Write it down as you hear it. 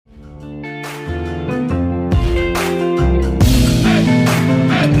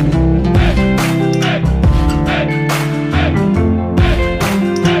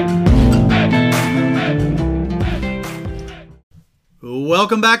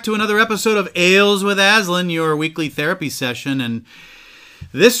Welcome back to another episode of Ales with Aslan, your weekly therapy session. And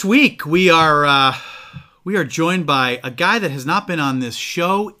this week we are joined by a guy that has not been on this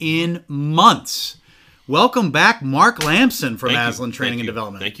show in months. Welcome back, Mark Lamson from Aslan Training and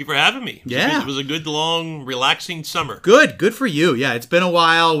Development. Thank you for having me. It was a good, long, relaxing summer. Good for you. Yeah, it's been a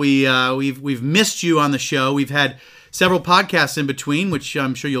while. We've missed you on the show. We've had several podcasts in between, which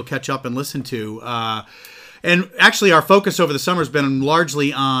I'm sure you'll catch up and listen to. And actually, our focus over the summer has been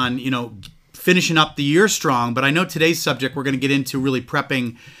largely on, finishing up the year strong. But I know today's subject, we're going to get into really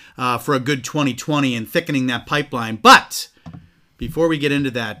prepping for a good 2020 and thickening that pipeline. But before we get into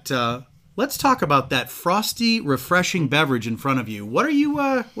that, let's talk about that frosty, refreshing beverage in front of you. What are you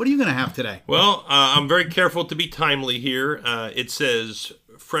going to have today? Well, I'm very careful to be timely here. It says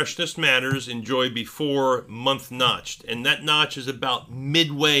freshness matters. Enjoy before month notched, and that notch is about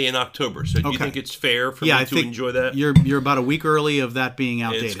midway in October. So, do you think it's fair for me to enjoy that? You're about a week early of that being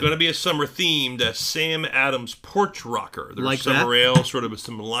outdated. It's going to be a summer themed Sam Adams Porch Rocker. There's like summer ale, sort of with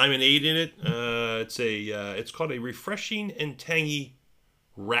some limonade in it. It's called a refreshing and tangy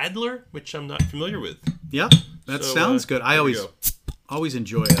Radler, which I'm not familiar with. Yep, that sounds good. I always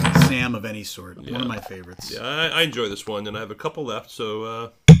enjoy a Sam of any sort. Yeah. One of my favorites. Yeah, I enjoy this one, and I have a couple left,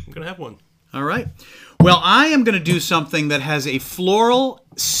 so I'm going to have one. All right. Well, I am going to do something that has a floral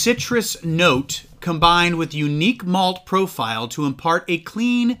citrus note combined with unique malt profile to impart a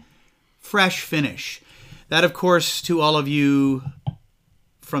clean, fresh finish. That, of course, to all of you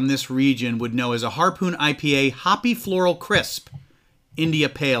from this region would know as a Harpoon IPA Hoppy Floral Crisp India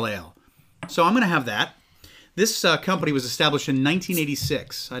Pale Ale. So I'm going to have that. This company was established in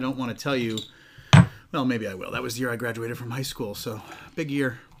 1986. I don't want to tell you. Well, maybe I will. That was the year I graduated from high school, so big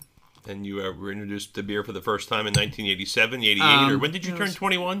year. And you were introduced to beer for the first time in 1987, 88, or when did you turn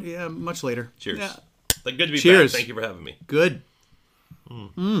 21? Yeah, much later. Cheers. Yeah. Good to be back. Thank you for having me. Good.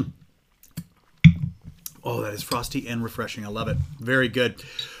 Oh, that is frosty and refreshing. I love it. Very good.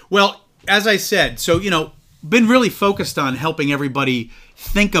 Well, as I said, so, been really focused on helping everybody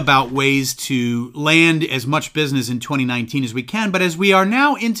think about ways to land as much business in 2019 as we can. But as we are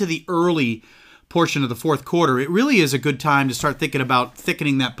now into the early portion of the fourth quarter, it really is a good time to start thinking about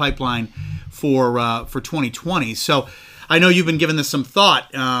thickening that pipeline for 2020. So I know you've been giving this some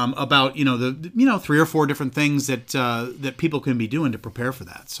thought about the 3 or 4 different things that people can be doing to prepare for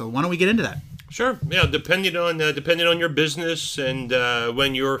that. So why don't we get into that? Sure. Yeah, depending on your business and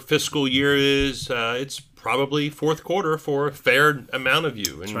when your fiscal year is, it's probably fourth quarter for a fair amount of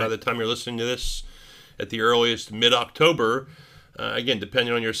you. And by the time you're listening to this at the earliest, mid-October, again,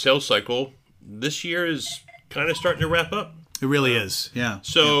 depending on your sales cycle, this year is kind of starting to wrap up. It really is, yeah.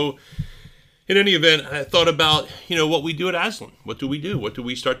 So in any event, I thought about, what we do at Aslan. What do we do? What do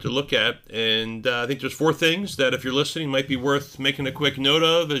we start to look at? And I think there's 4 things that if you're listening might be worth making a quick note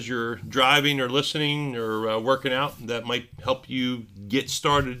of as you're driving or listening or working out that might help you get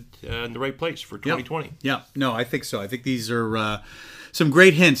started in the right place for 2020. Yeah, no, I think so. I think these are some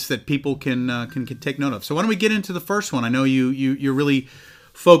great hints that people can take note of. So why don't we get into the first one? I know you're really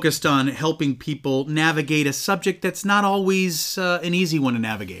focused on helping people navigate a subject that's not always an easy one to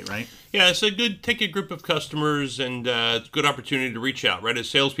navigate, right? Yeah, it's take a group of customers and it's a good opportunity to reach out, right? As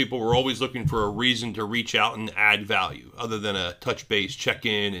salespeople, we're always looking for a reason to reach out and add value other than a touch base, check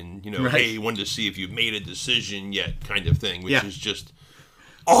in and, hey, wanted to see if you've made a decision yet kind of thing, which is just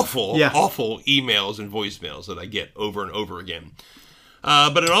awful emails and voicemails that I get over and over again.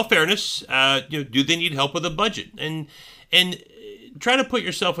 But in all fairness, do they need help with a budget? And try to put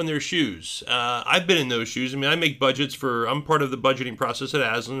yourself in their shoes. I've been in those shoes. I mean, I make budgets I'm part of the budgeting process at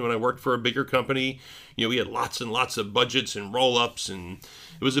Aslan. When I worked for a bigger company, we had lots and lots of budgets and roll-ups, and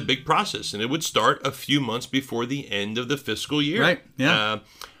it was a big process. And it would start a few months before the end of the fiscal year. Right, yeah.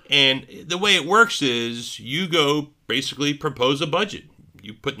 And the way it works is you go basically propose a budget.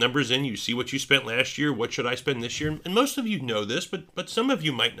 You put numbers in, you see what you spent last year, what should I spend this year? And most of you know this, but some of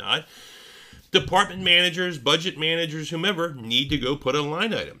you might not. Department managers, budget managers, whomever, need to go put a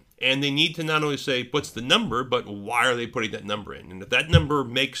line item. And they need to not only say, what's the number, but why are they putting that number in? And if that number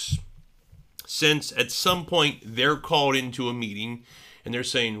makes sense, at some point, they're called into a meeting and they're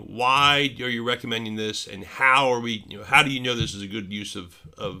saying, why are you recommending this? And how do you know this is a good use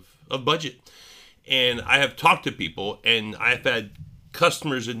of budget? And I have talked to people and I've had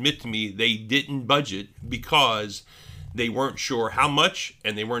customers admit to me they didn't budget because they weren't sure how much,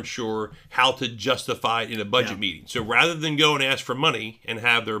 and they weren't sure how to justify it in a budget meeting. So rather than go and ask for money and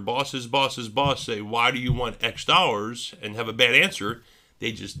have their boss's boss say, why do you want X dollars, and have a bad answer,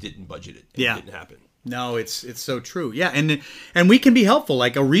 they just didn't budget it. It didn't happen. No, it's so true. Yeah, and we can be helpful,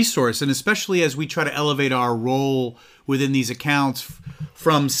 like a resource, and especially as we try to elevate our role within these accounts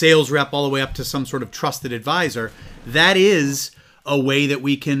from sales rep all the way up to some sort of trusted advisor, that is a way that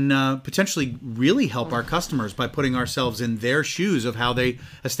we can potentially really help our customers by putting ourselves in their shoes of how they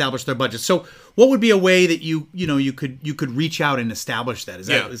establish their budget. So what would be a way that you could reach out and establish that?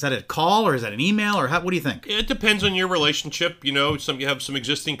 Is that a call, or is that an email, or what do you think? It depends on your relationship. You have some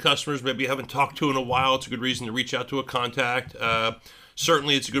existing customers maybe you haven't talked to in a while. It's a good reason to reach out to a contact.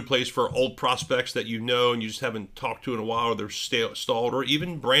 Certainly, it's a good place for old prospects that and you just haven't talked to in a while, or they're stalled, or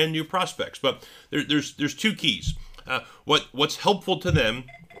even brand new prospects. But there's two keys. What's helpful to them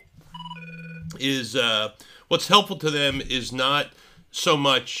is not so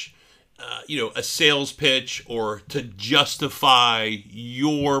much a sales pitch or to justify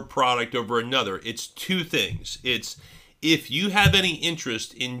your product over another. It's two things. It's if you have any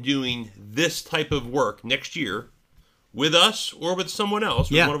interest in doing this type of work next year with us or with someone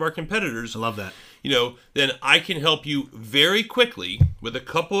else, with one of our competitors. I love that. Then I can help you very quickly with a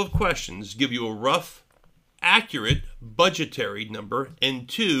couple of questions, give you a rough, accurate budgetary number, and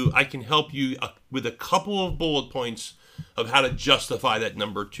two, I can help you with a couple of bullet points of how to justify that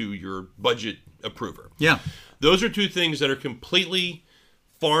number to your budget approver. Yeah. Those are two things that are completely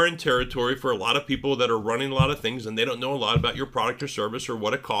foreign territory for a lot of people that are running a lot of things, and they don't know a lot about your product or service or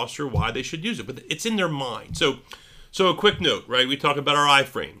what it costs or why they should use it, but it's in their mind. So a quick note, right? We talk about our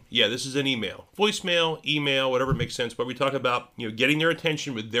iframe. Yeah, this is an email. Voicemail, email, whatever makes sense, but we talk about getting their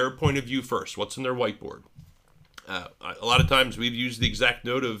attention with their point of view first. What's in their whiteboard? A lot of times we've used the exact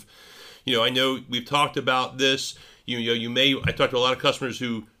note of, I know we've talked about this. I talk to a lot of customers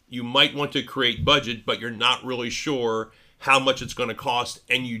who you might want to create budget, but you're not really sure how much it's going to cost,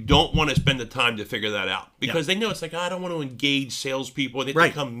 and you don't want to spend the time to figure that out because they know it's like, I don't want to engage salespeople. They have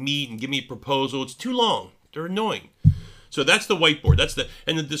to come meet and give me a proposal. It's too long. They're annoying. So that's the whiteboard.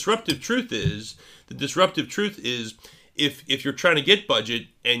 And the disruptive truth is if you're trying to get budget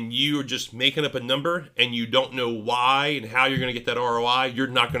and you're just making up a number and you don't know why and how you're going to get that ROI, you're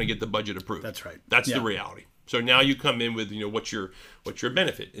not going to get the budget approved. That's right. That's the reality. So now you come in with, what's your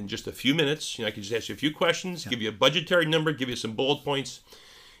benefit? In just a few minutes, I can just ask you a few questions, give you a budgetary number, give you some bullet points.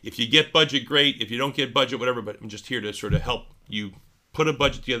 If you get budget, great. If you don't get budget, whatever, but I'm just here to sort of help you put a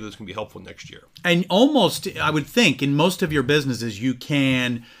budget together that's going to be helpful next year. And almost, I would think, in most of your businesses, you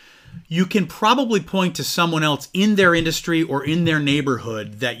can probably point to someone else in their industry or in their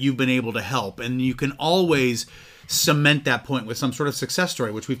neighborhood that you've been able to help. And you can always cement that point with some sort of success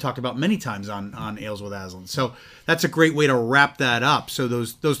story, which we've talked about many times on Ales with Aslan. So that's a great way to wrap that up. So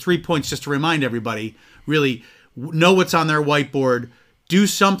those 3 points, just to remind everybody, really know what's on their whiteboard, do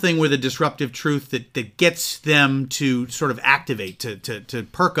something with a disruptive truth that gets them to sort of activate, to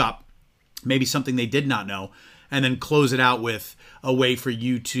perk up, maybe something they did not know, and then close it out with a way for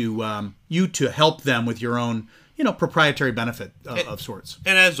you to help them with your own, proprietary benefit of sorts.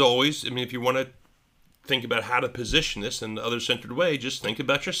 And as always, if you want to think about how to position this in the other-centered way, just think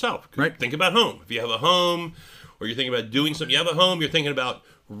about yourself. Right. Think about home. If you have a home, or you're thinking about doing something, you have a home, you're thinking about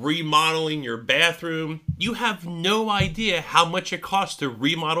remodeling your bathroom, you have no idea how much it costs to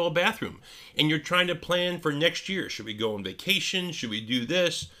remodel a bathroom. And you're trying to plan for next year. Should we go on vacation? Should we do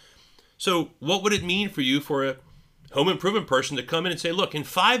this? So what would it mean for you for a home improvement person to come in and say, look, in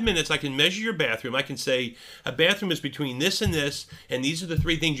 5 minutes, I can measure your bathroom. I can say a bathroom is between this, and these are the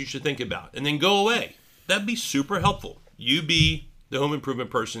 3 things you should think about, and then go away. That'd be super helpful. You be the home improvement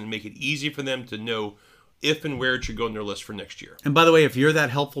person and make it easy for them to know if and where it should go on their list for next year. And by the way, if you're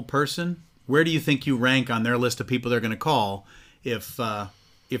that helpful person, where do you think you rank on their list of people they're going to call if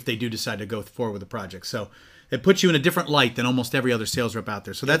they do decide to go forward with the project? So it puts you in a different light than almost every other sales rep out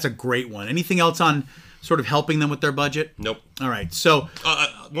there. So that's a great one. Anything else on sort of helping them with their budget? Nope. All right. So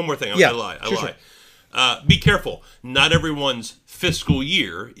one more thing. I lie. Be careful. Not everyone's fiscal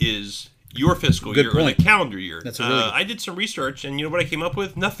year is your fiscal year or the calendar year. That's a really I did some research, and you know what I came up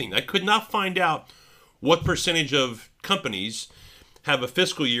with? Nothing. I could not find out what percentage of companies have a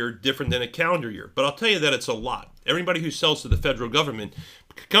fiscal year different than a calendar year. But I'll tell you that it's a lot. Everybody who sells to the federal government,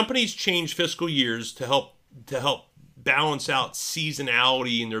 companies change fiscal years to help balance out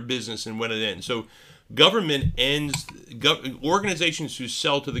seasonality in their business and when it ends. So organizations who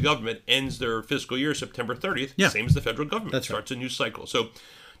sell to the government ends their fiscal year September 30th, same as the federal government. That's starts a new cycle. So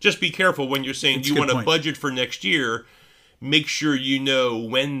just be careful when you're saying, do you want a budget for next year? Make sure you know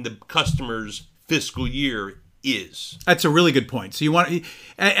when the customer's fiscal year is. That's a really good point. So you want,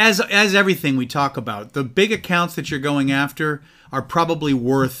 as everything we talk about, the big accounts that you're going after are probably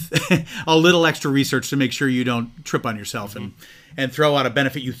worth a little extra research to make sure you don't trip on yourself and throw out a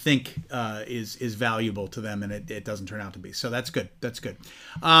benefit you think is valuable to them and it doesn't turn out to be. So that's good. That's good.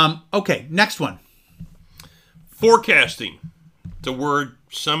 Okay, next one. Forecasting. It's a word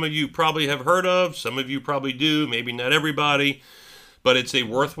some of you probably have heard of, some of you probably do, maybe not everybody, but it's a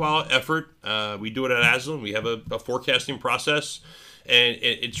worthwhile effort. We do it at Aslan. We have a forecasting process, and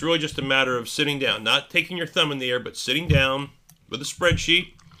it's really just a matter of sitting down, not taking your thumb in the air, but sitting down with a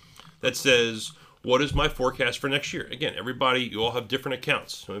spreadsheet that says, what is my forecast for next year? Again, everybody, you all have different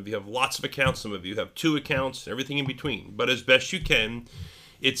accounts. Some of you have lots of accounts. Some of you have 2 accounts, everything in between. But as best you can,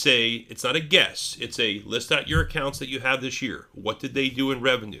 it's not a guess. It's a list out your accounts that you have this year. What did they do in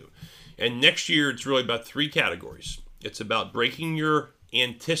revenue? And next year, it's really about 3 categories. It's about breaking your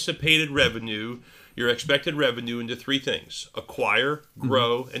anticipated revenue, your expected revenue, into 3 things: acquire,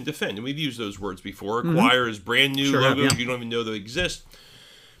 grow, and defend. And we've used those words before. Acquire is brand new logos you don't even know they exist.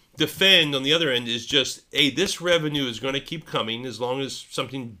 Defend, on the other end, is just, hey, this revenue is going to keep coming as long as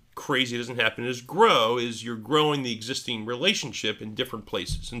something crazy doesn't happen. Is grow, is you're growing the existing relationship in different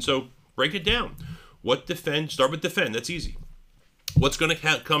places. And so break it down. What defend? Start with defend. That's easy. What's going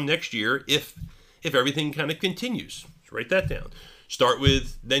to come next year if everything kind of continues? So write that down. Start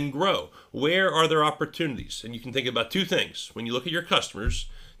with then grow. Where are there opportunities? And you can think about 2 things. When you look at your customers,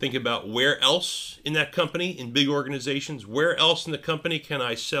 think about where else in that company, in big organizations, where else in the company can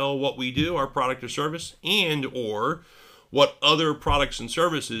I sell what we do, our product or service, and or what other products and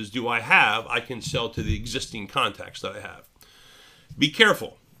services do I have I can sell to the existing contacts that I have. Be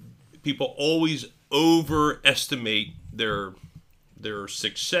careful. People always overestimate their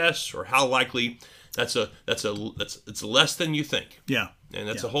success or how likely. It's less than you think. Yeah. And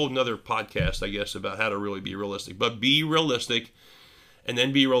that's a whole nother podcast, I guess, about how to really be realistic. But be realistic, and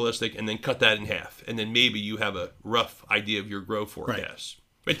then be realistic, and then cut that in half. And then maybe you have a rough idea of your growth forecast.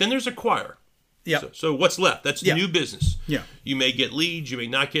 Right. Then there's acquire. Yeah. So what's left? That's new business. Yeah. You may get leads. You may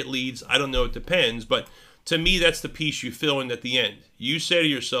not get leads. I don't know. It depends. But to me, that's the piece you fill in at the end. You say to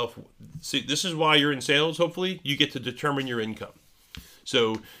yourself, see, this is why you're in sales, hopefully. You get to determine your income.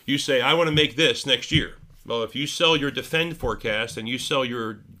 So you say, I want to make this next year. Well, if you sell your defend forecast and you sell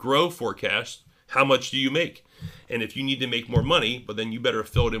your grow forecast, how much do you make? And if you need to make more money, but then you better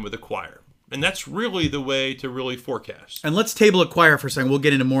fill it in with acquire. And that's really the way to really forecast. And let's table acquire for a second. We'll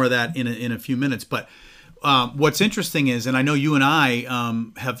get into more of that in a few minutes. But what's interesting is, and I know you and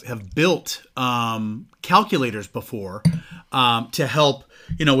I have built calculators before to help.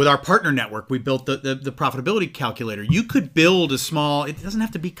 With our partner network, we built the profitability calculator. You could build a small, it doesn't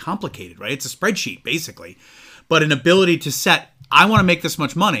have to be complicated, right? It's a spreadsheet, basically. But an ability to set, I want to make this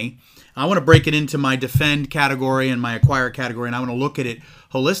much money. I want to break it into my defend category and my acquire category, and I want to look at it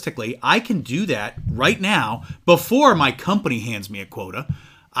holistically. I can do that right now before my company hands me a quota.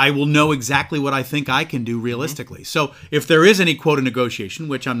 I will know exactly what I think I can do realistically. So if there is any quota negotiation,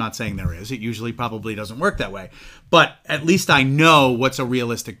 which I'm not saying there is, it usually probably doesn't work that way. But at least I know what's a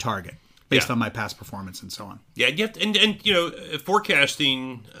realistic target based on my past performance and so on. Yeah, you have to, and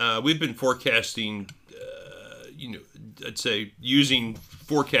forecasting, we've been forecasting, I'd say using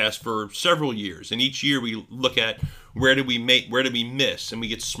forecast for several years. And each year we look at where did we miss, and we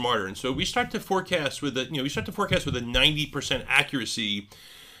get smarter. And so we start to forecast with a 90% accuracy.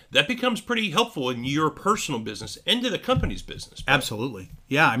 That becomes pretty helpful in your personal business and to the company's business. Absolutely.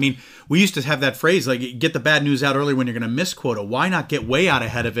 Yeah. I mean, we used to have that phrase, like, get the bad news out early when you're going to miss quota. Why not get way out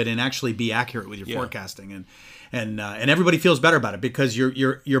ahead of it and actually be accurate with your forecasting? And everybody feels better about it because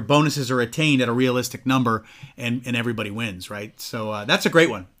your bonuses are attained at a realistic number and everybody wins, right? So that's a great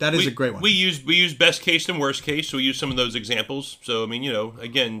one. That is a great one. We use best case and worst case, so we use some of those examples. So, I mean,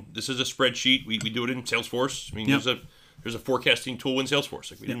 again, this is a spreadsheet. We do it in Salesforce. I mean, there's a forecasting tool in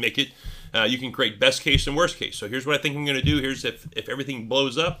Salesforce. Like, we didn't make it. You can create best case and worst case. So here's what I think I'm going to do. Here's if everything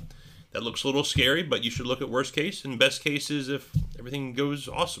blows up. That looks a little scary, but you should look at worst case, and best case is if everything goes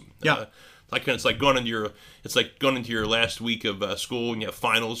awesome. Yeah. It's like going into your last week of school and you have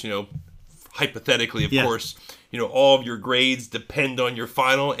finals. Hypothetically, of course, all of your grades depend on your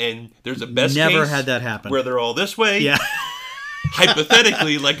final, and there's a best case. Never had that happen where they're all this way. Yeah.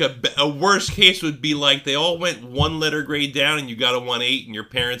 Hypothetically, like a worst case would be like they all went 1 letter grade down and you got a 1.8 and your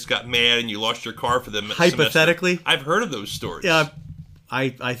parents got mad and you lost your car for the hypothetically semester. I've heard of those stories. Yeah,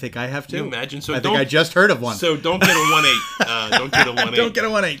 I think I have too. Can you imagine? So I think I just heard of one. So don't get a 1.8. Don't get a 1.8. Don't get a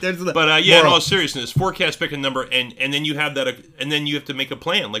 1.8. But in all seriousness, forecast, pick a number, and then you have that, and then you have to make a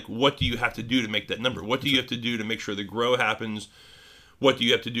plan. Like, what do you have to do to make that number? What do you have to do to make sure the grow happens? What do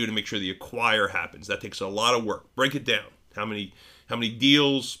you have to do to make sure the acquire happens? That takes a lot of work. Break it down. How many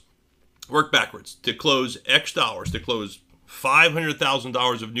deals? Work backwards to close X dollars, to close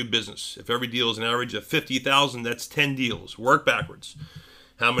 $500,000 of new business. If every deal is an average of $50,000, that's 10 deals. Work backwards.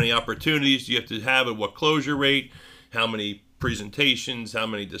 How many opportunities do you have to have at what closure rate? How many presentations, how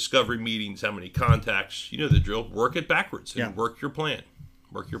many discovery meetings, how many contacts. You know the drill. Work it backwards and Yeah. work your plan.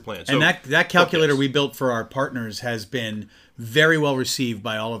 Work your plan. And So, that calculator focus. we built for our partners has been very well received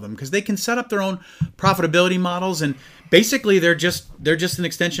by all of them because they can set up their own profitability models, and basically they're just an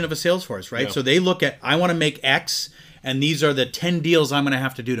extension of a Salesforce, right? Yeah. So they look at, I want to make X, and these are the 10 deals I'm going to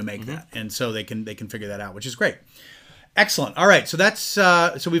have to do to make that, and so they can figure that out, which is great. Excellent. All right, so that's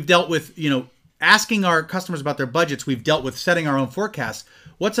so we've dealt with asking our customers about their budgets. We've dealt with setting our own forecasts.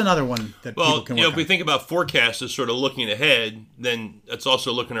 What's another one that people Well, can if work we on? think about forecasts as sort of looking ahead, then it's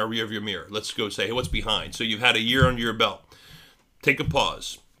also looking in our rearview mirror. Let's go say, hey, what's behind? So you've had a year under your belt. Take a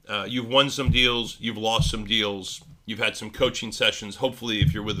pause. You've won some deals. You've lost some deals. You've had some coaching sessions. Hopefully,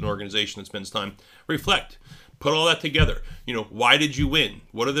 if you're with an organization that spends time, reflect. Put all that together. Why did you win?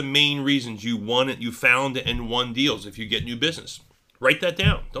 What are the main reasons you won and you found and won deals if you get new business? Write that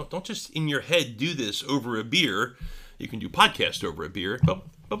down. Don't just in your head do this over a beer. You can do podcast over a beer,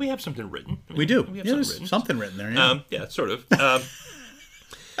 but we have something written. We do. We have Yeah, something there's written. something written there. Yeah. Yeah, sort of.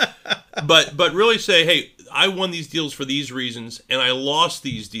 But really say, hey, I won these deals for these reasons, and I lost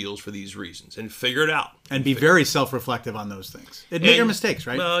these deals for these reasons, and figure it out. And be very self-reflective on those things. Admit your mistakes,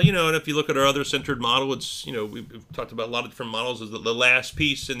 right? Well, and if you look at our other centered model, it's, we've talked about a lot of different models. Is the last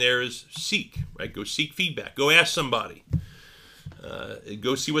piece in there is seek, right? Go seek feedback. Go ask somebody.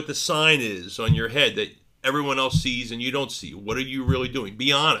 Go see what the sign is on your head that everyone else sees and you don't see. What are you really doing?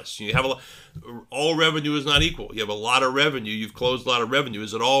 Be honest. You have all revenue is not equal. You have a lot of revenue. You've closed a lot of revenue.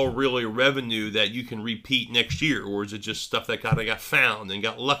 Is it all really revenue that you can repeat next year, or is it just stuff that kind of got found and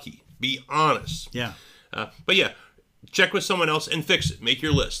got lucky? Be honest. Yeah. But yeah, check with someone else and fix it. Make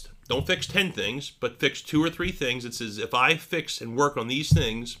your list. Don't fix 10 things, but fix 2 or 3 things. It says, if I fix and work on these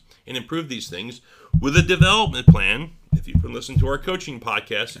things and improve these things with a development plan, if you've been listening to our coaching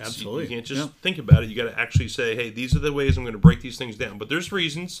podcast, Absolutely. You can't just think about it. You got to actually say, hey, these are the ways I'm going to break these things down. But there's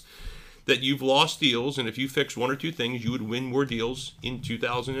reasons that you've lost deals, and if you fix 1 or 2 things, you would win more deals in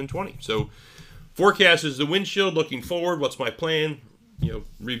 2020. So forecast is the windshield, looking forward. What's my plan?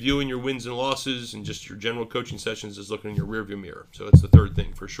 Reviewing your wins and losses, and just your general coaching sessions is looking in your rearview mirror. So it's the third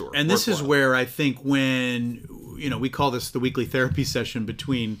thing for sure. And this is Worthwhile. where I think when, we call this the weekly therapy session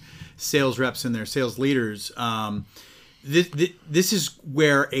between sales reps and their sales leaders. This is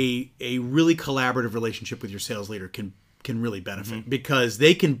where a really collaborative relationship with your sales leader can really benefit, because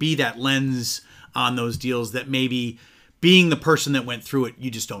they can be that lens on those deals that maybe being the person that went through it,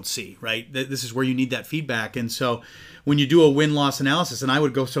 you just don't see, right? This is where you need that feedback. And so when you do a win-loss analysis, and I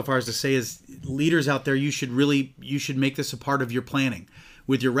would go so far as to say, as leaders out there, you should make this a part of your planning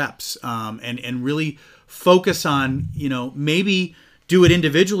with your reps, and really focus on, maybe do it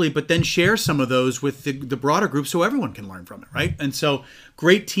individually, but then share some of those with the broader group so everyone can learn from it, right? And so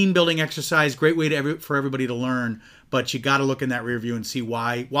great team building exercise, great way for everybody to learn, but you got to look in that rear view and see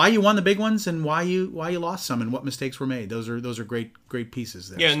why you won the big ones and why you lost some and what mistakes were made. Those are great pieces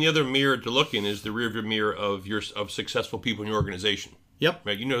there. Yeah, and the other mirror to look in is the rearview mirror of successful people in your organization. Yep.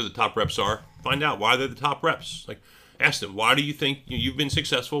 Right, you know who the top reps are. Find out why they're the top reps. Like, ask them, why do you think you've been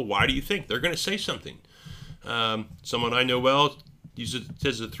successful? Why do you think? They're going to say something. Someone I know well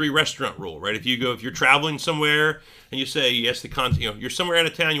says the 3 restaurant rule, right? If you're traveling somewhere and you ask the you're somewhere out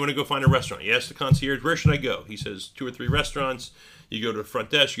of town, you want to go find a restaurant. You ask the concierge, where should I go? He says 2 or 3 restaurants. You go to the front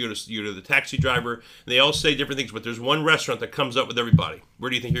desk, you go to the taxi driver, and they all say different things, but there's one restaurant that comes up with everybody. Where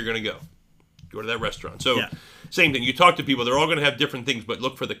do you think you're going to go? Go to that restaurant. So Same thing. You talk to people, they're all going to have different things, but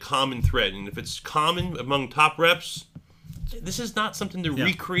look for the common thread. And if it's common among top reps, this is not something to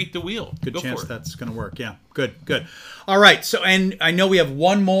recreate the wheel. Good Go chance for it. that's going to work. Yeah, good. All right. So, and I know we have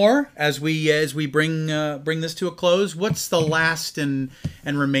one more as we bring this to a close. What's the last and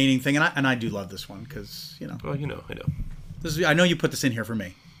remaining thing? And I do love this one because Well, I know. I know you put this in here for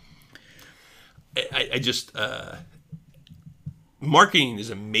me. I just marketing is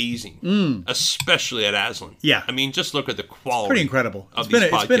amazing, especially at Aslan. Yeah. I mean, just look at the quality. Pretty incredible. It's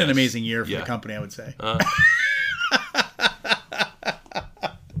It's been an amazing year for the company, I would say.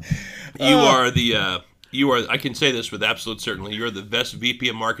 I can say this with absolute certainty. You're the best VP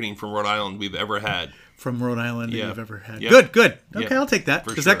of marketing from Rhode Island we've ever had. From Rhode Island that you've ever had. Yeah. Good. Okay, Yeah. I'll take that.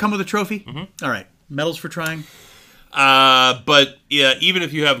 For Does sure. that come with a trophy? Mm-hmm. All right. Medals for trying. But yeah, even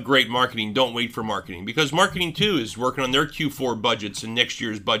if you have great marketing, don't wait for marketing, because marketing too is working on their Q4 budgets and next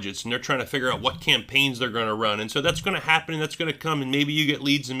year's budgets, and they're trying to figure out what campaigns they're going to run. And so that's going to happen, and that's going to come, and maybe you get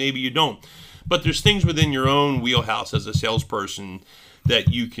leads and maybe you don't. But there's things within your own wheelhouse as a salesperson that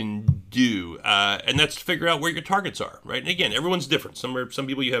you can do, and that's to figure out where your targets are, right? And again, everyone's different. Some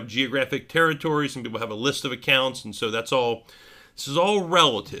people you have geographic territory, some people have a list of accounts, and so this is all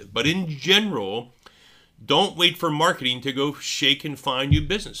relative. But in general, Don't wait for marketing to go shake and find new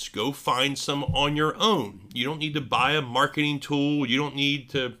business. Go find some on your own. You don't need to buy a marketing tool. You don't need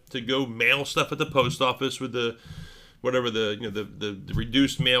to go mail stuff at the post office with the whatever the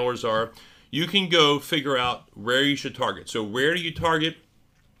reduced mailers are. You can go figure out where you should target. So where do you target?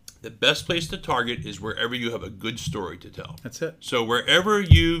 The best place to target is wherever you have a good story to tell. That's it. So wherever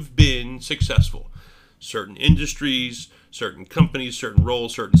you've been successful, certain industries, certain companies, certain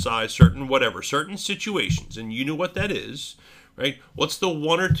roles, certain size, certain whatever, certain situations, and you know what that is, right? What's the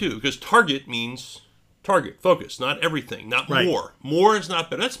one or two? Because target means target, focus, not everything, not Right. more. More is not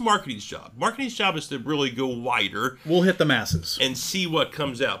better. That's marketing's job. Marketing's job is to really go wider We'll hit the masses. and see what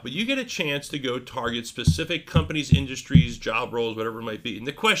comes out. But you get a chance to go target specific companies, industries, job roles, whatever it might be. And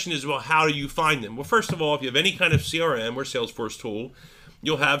the question is, well, how do you find them? Well, first of all, if you have any kind of CRM or Salesforce tool,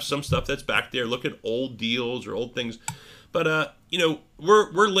 you'll have some stuff that's back there. Look at old deals or old things. But we're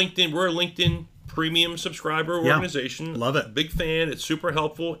LinkedIn. We're a LinkedIn premium subscriber organization. Love it. Big fan. It's super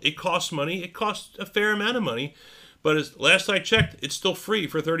helpful. It costs money. It costs a fair amount of money. But as last I checked, it's still free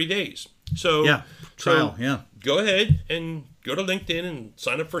for 30 days. So trial. Go ahead and go to LinkedIn and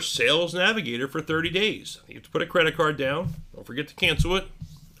sign up for Sales Navigator for 30 days. You have to put a credit card down. Don't forget to cancel it.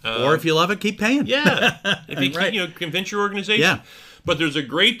 Or if you love it, keep paying. Yeah. If you Right. can, convince your organization. Yeah. But there's a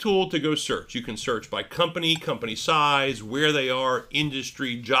great tool to go search. You can search by company, company size, where they are,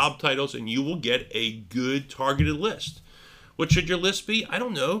 industry, job titles, and you will get a good targeted list. What should your list be? I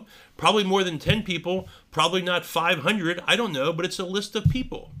don't know. Probably more than 10 people. Probably not 500. I don't know, but it's a list of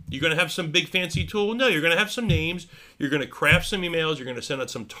people. You're going to have some big fancy tool? No, you're going to have some names. You're going to craft some emails. You're going to send out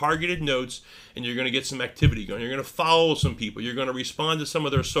some targeted notes, and you're going to get some activity going. You're going to follow some people. You're going to respond to some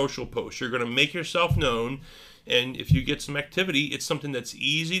of their social posts. You're going to make yourself known. And if you get some activity, it's something that's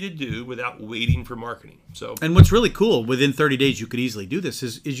easy to do without waiting for marketing. So, And what's really cool, within 30 days, you could easily do this,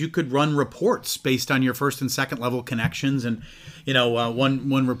 is you could run reports based on your first and second level connections. And,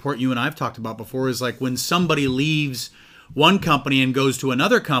 one report you and I've talked about before is like when somebody leaves one company and goes to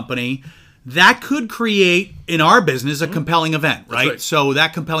another company, that could create, in our business, a compelling event, right? So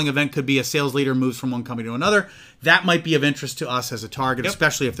that compelling event could be a sales leader moves from one company to another. That might be of interest to us as a target,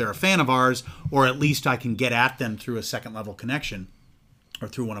 especially if they're a fan of ours, or at least I can get at them through a second level connection or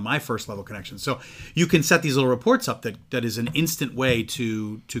through one of my first level connections. So you can set these little reports up that is an instant way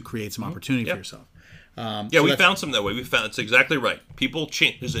to create some opportunity for yourself. we found some that way. We found it's exactly right. People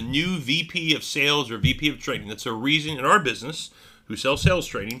change. There's a new VP of sales or VP of training. That's a reason in our business who sells sales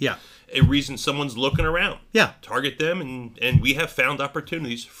training. Yeah. A reason someone's looking around. Yeah. Target them, and we have found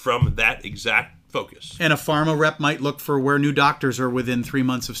opportunities from that exact focus. And a pharma rep might look for where new doctors are within 3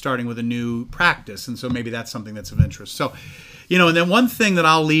 months of starting with a new practice. And so maybe that's something that's of interest. So, and then one thing that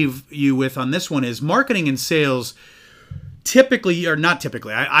I'll leave you with on this one is marketing and sales typically, or not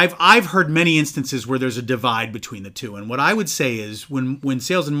typically, I've heard many instances where there's a divide between the two. And what I would say is when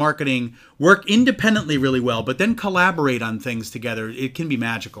sales and marketing work independently really well, but then collaborate on things together, it can be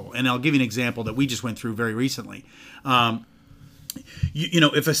magical. And I'll give you an example that we just went through very recently.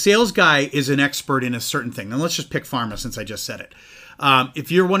 If a sales guy is an expert in a certain thing, then let's just pick pharma since I just said it.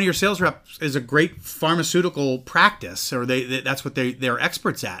 If you're one of your sales reps is a great pharmaceutical practice, or that's what they're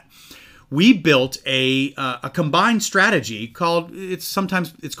experts at. We built a combined strategy called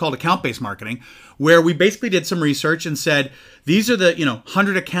called account-based marketing, where we basically did some research and said these are the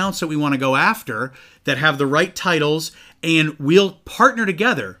 100 accounts that we want to go after that have the right titles, and we'll partner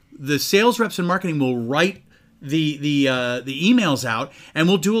together. The sales reps and marketing will write the emails out, and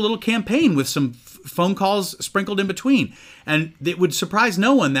we'll do a little campaign with some phone calls sprinkled in between. And it would surprise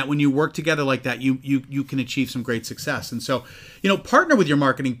no one that when you work together like that, you can achieve some great success. And so, partner with your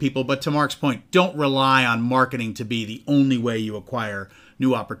marketing people, but to Mark's point, don't rely on marketing to be the only way you acquire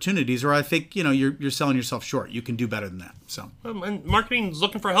new opportunities, or I think, you're selling yourself short. You can do better than that. So, and marketing is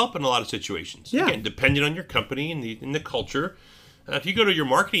looking for help in a lot of situations. Yeah. Again, depending on your company and the culture. If you go to your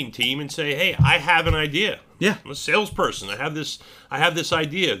marketing team and say, "Hey, I have an idea. Yeah. I'm a salesperson. I have this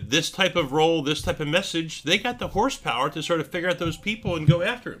idea, this type of role, this type of message," they got the horsepower to sort of figure out those people and go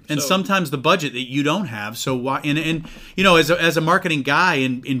after them. And sometimes the budget that you don't have. So why? And as a marketing guy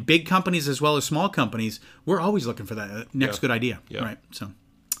in big companies as well as small companies, we're always looking for that next good idea. Yeah. Right. So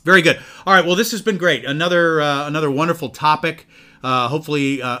very good. All right. Well, this has been great. Another wonderful topic.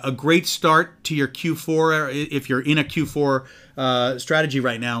 Hopefully a great start to your Q4 if you're in a Q4 strategy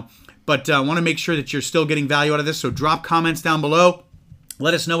right now. But I want to make sure that you're still getting value out of this. So drop comments down below.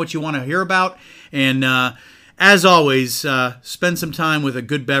 Let us know what you want to hear about. And as always, spend some time with a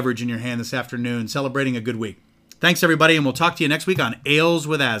good beverage in your hand this afternoon, celebrating a good week. Thanks, everybody, and we'll talk to you next week on Ales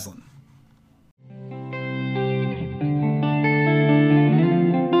with Aslan.